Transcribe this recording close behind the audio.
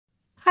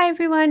Hi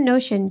everyone,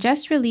 Notion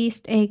just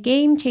released a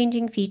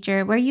game-changing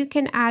feature where you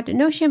can add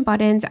Notion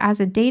buttons as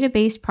a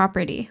database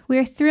property.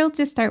 We're thrilled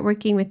to start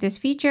working with this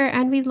feature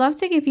and we'd love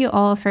to give you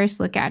all a first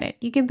look at it.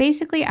 You can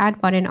basically add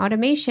button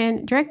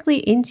automation directly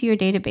into your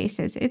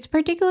databases. It's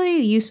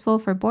particularly useful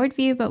for board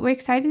view, but we're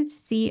excited to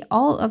see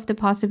all of the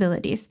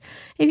possibilities.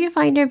 If you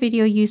find our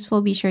video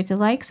useful, be sure to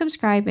like,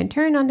 subscribe, and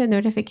turn on the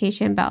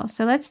notification bell.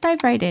 So let's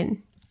dive right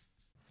in.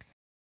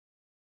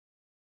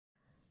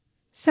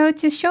 So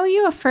to show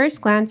you a first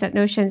glance at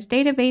Notion's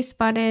database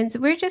buttons,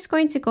 we're just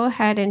going to go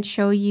ahead and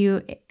show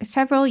you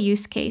several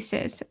use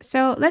cases.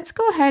 So let's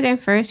go ahead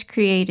and first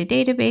create a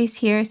database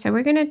here. So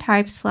we're going to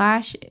type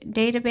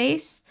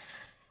 /database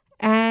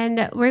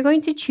and we're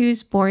going to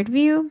choose board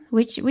view,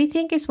 which we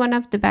think is one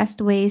of the best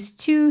ways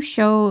to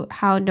show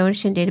how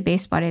Notion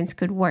database buttons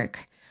could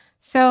work.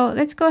 So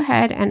let's go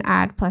ahead and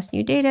add plus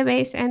new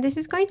database. And this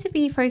is going to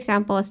be, for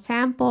example, a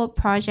sample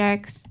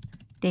projects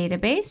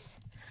database.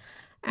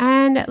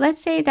 And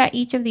let's say that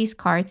each of these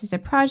cards is a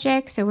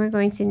project. So we're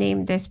going to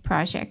name this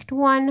project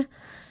 1.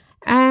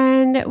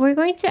 And we're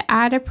going to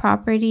add a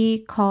property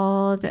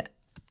called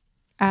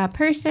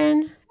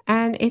person.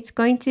 And it's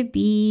going to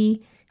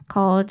be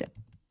called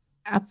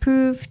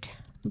approved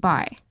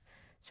by.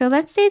 So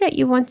let's say that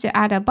you want to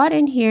add a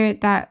button here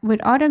that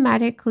would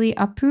automatically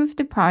approve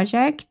the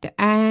project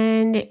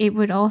and it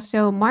would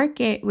also mark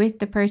it with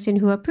the person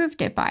who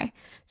approved it by.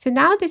 So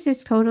now this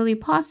is totally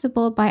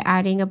possible by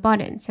adding a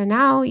button. So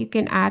now you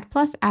can add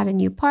a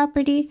new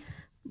property,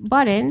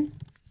 button.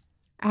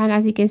 And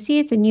as you can see,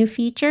 it's a new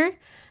feature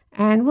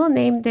and we'll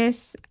name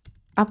this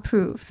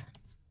approve.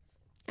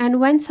 And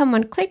when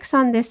someone clicks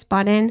on this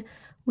button,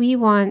 we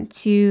want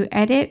to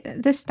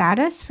edit the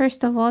status,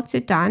 first of all,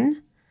 to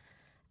done.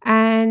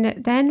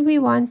 And then we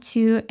want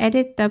to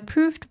edit the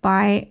approved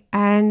by,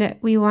 and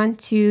we want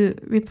to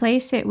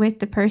replace it with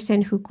the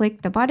person who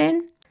clicked the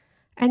button.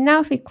 And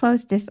now if we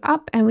close this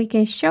up and we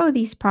can show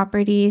these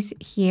properties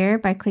here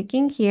by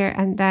clicking here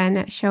and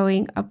then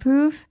showing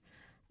approve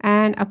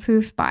and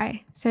approved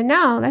by. So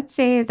now let's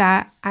say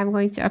that I'm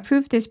going to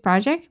approve this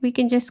project. We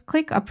can just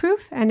click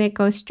approve and it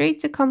goes straight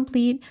to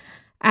complete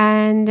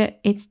and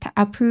it's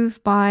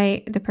approved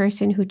by the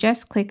person who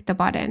just clicked the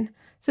button.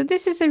 So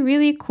this is a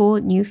really cool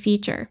new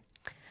feature.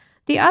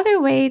 The other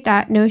way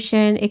that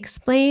Notion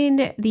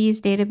explained these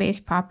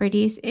database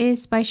properties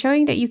is by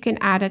showing that you can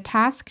add a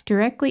task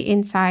directly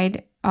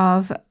inside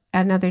of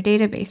another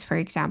database, for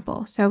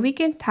example. So we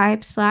can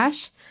type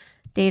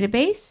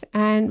 /database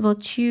and we'll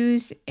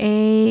choose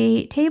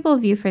a table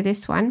view for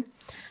this one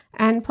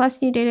and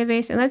plus new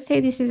database. And let's say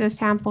this is a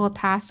sample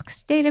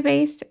tasks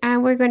database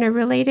and we're going to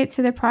relate it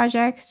to the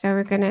project. So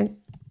we're going to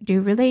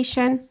do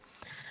relation.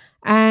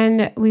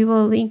 And we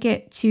will link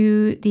it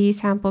to the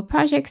sample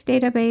projects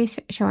database,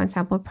 show on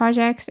sample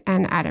projects,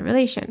 and add a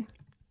relation.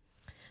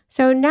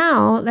 So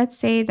now let's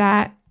say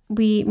that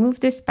we move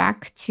this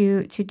back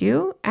to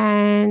do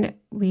and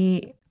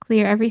we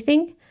clear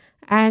everything.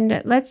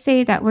 And let's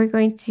say that we're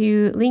going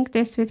to link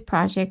this with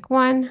project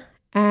 1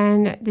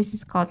 and this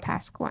is called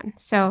task 1.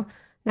 So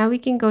now we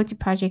can go to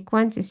project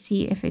 1 to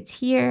see if it's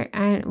here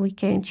and we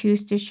can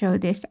choose to show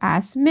this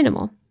as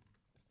minimal.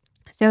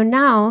 So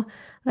now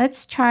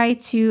let's try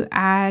to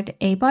add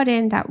a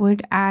button that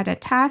would add a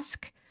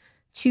task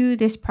to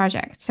this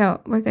project.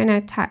 So we're going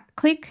to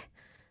click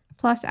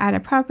plus add a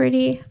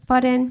property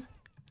button,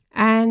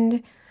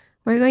 and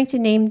we're going to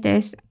name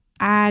this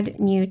add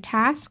new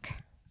task.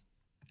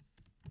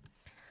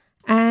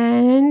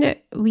 And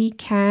we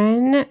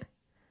can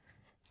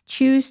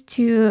choose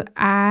to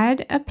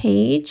add a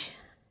page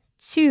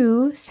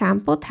to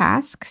sample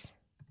tasks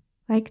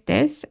like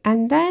this,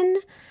 and then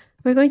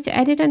we're going to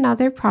edit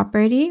another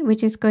property,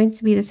 which is going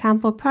to be the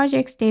sample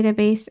projects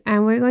database.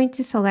 And we're going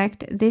to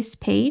select this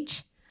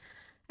page.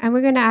 And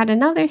we're going to add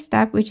another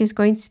step, which is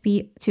going to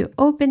be to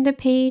open the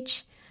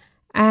page.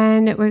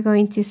 And we're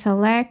going to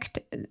select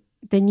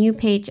the new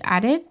page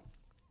added.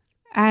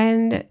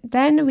 And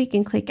then we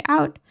can click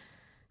out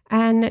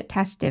and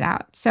test it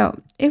out.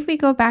 So if we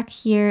go back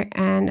here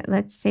and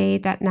let's say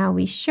that now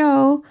we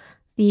show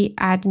the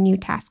add new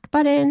task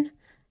button.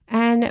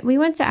 And we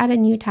want to add a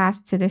new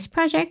task to this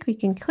project. We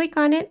can click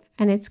on it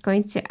and it's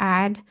going to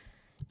add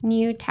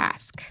new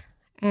task.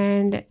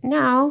 And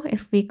now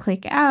if we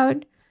click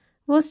out,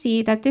 we'll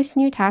see that this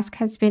new task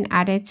has been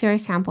added to our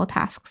sample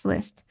tasks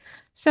list.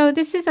 So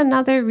this is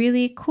another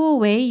really cool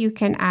way you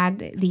can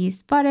add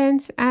these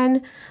buttons.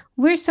 And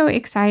we're so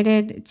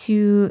excited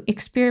to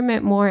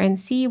experiment more and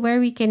see where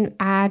we can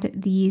add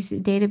these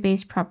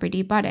database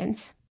property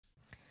buttons.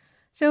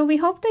 So we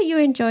hope that you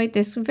enjoyed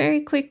this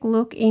very quick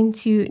look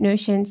into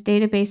Notion's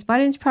database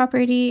buttons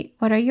property.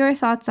 What are your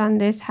thoughts on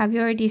this? Have you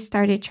already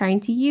started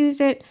trying to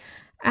use it?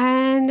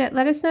 And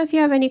let us know if you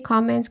have any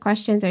comments,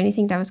 questions, or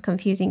anything that was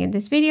confusing in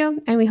this video.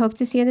 And we hope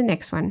to see you in the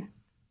next one.